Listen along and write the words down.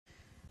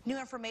New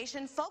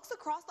information, folks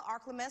across the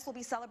ArkLaMiss will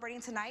be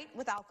celebrating tonight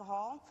with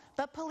alcohol,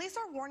 but police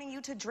are warning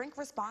you to drink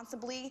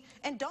responsibly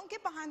and don't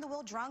get behind the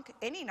wheel drunk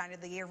any night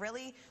of the year,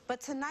 really. But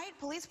tonight,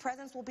 police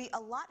presence will be a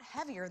lot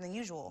heavier than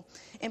usual.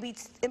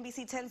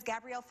 NBC 10's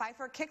Gabrielle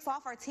Pfeiffer kicks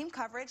off our team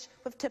coverage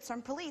with tips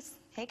from police.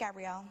 Hey,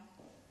 Gabrielle.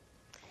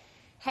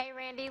 Hey,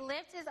 Randy.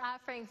 Lyft is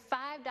offering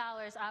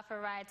 $5 off a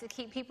ride to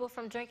keep people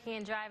from drinking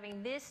and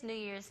driving this New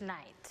Year's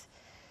night.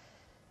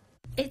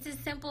 It's as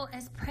simple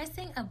as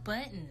pressing a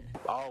button.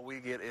 All we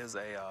get is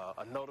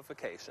a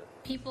notification.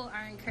 People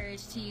are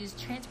encouraged to use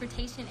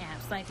transportation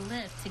apps like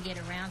Lyft to get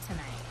around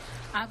tonight.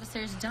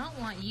 Officers don't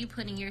want you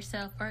putting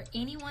yourself or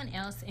anyone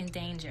else in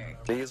danger.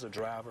 These are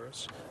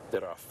drivers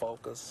that are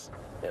focused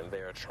and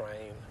they're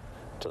trained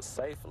to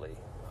safely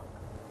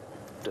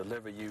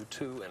deliver you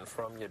to and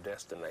from your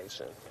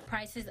destination.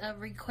 Prices of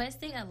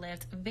requesting a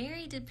Lyft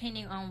vary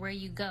depending on where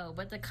you go,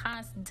 but the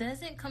cost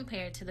doesn't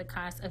compare to the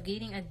cost of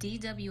getting a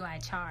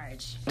DWI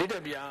charge.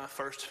 DWI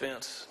first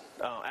offense,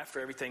 after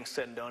everything's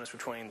said and done, is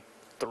between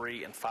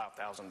 $3,000 and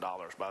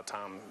 $5,000 by the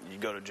time you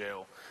go to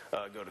jail,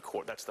 go to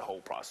court. That's the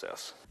whole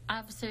process.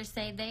 Officers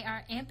say they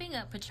are amping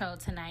up patrol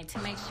tonight to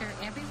make sure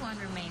everyone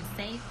remains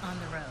safe on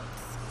the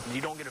roads. You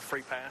don't get a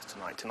free pass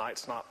tonight.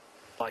 Tonight's not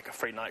like a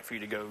free night for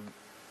you to go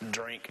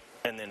drink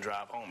and then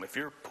drive home. If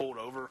you're pulled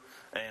over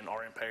and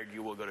are impaired,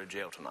 you will go to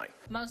jail tonight.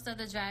 Most of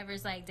the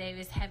drivers like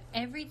Davis have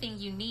everything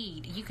you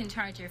need. You can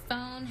charge your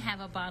phone, have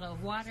a bottle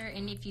of water,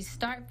 and if you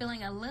start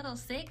feeling a little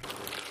sick,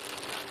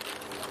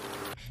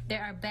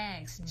 there are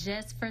bags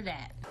just for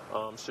that.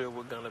 I'm sure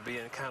we're going to be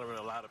encountering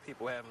a lot of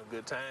people having a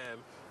good time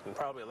and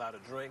probably a lot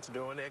of drinks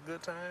during that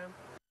good time.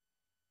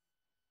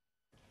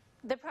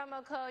 The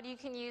promo code you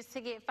can use to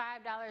get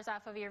 $5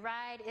 off of your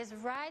ride is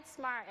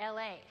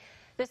RideSmartLA.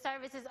 The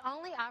service is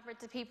only offered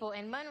to people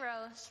in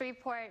Monroe,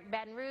 Shreveport,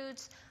 Baton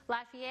Rouge,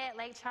 Lafayette,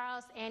 Lake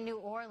Charles, and New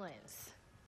Orleans.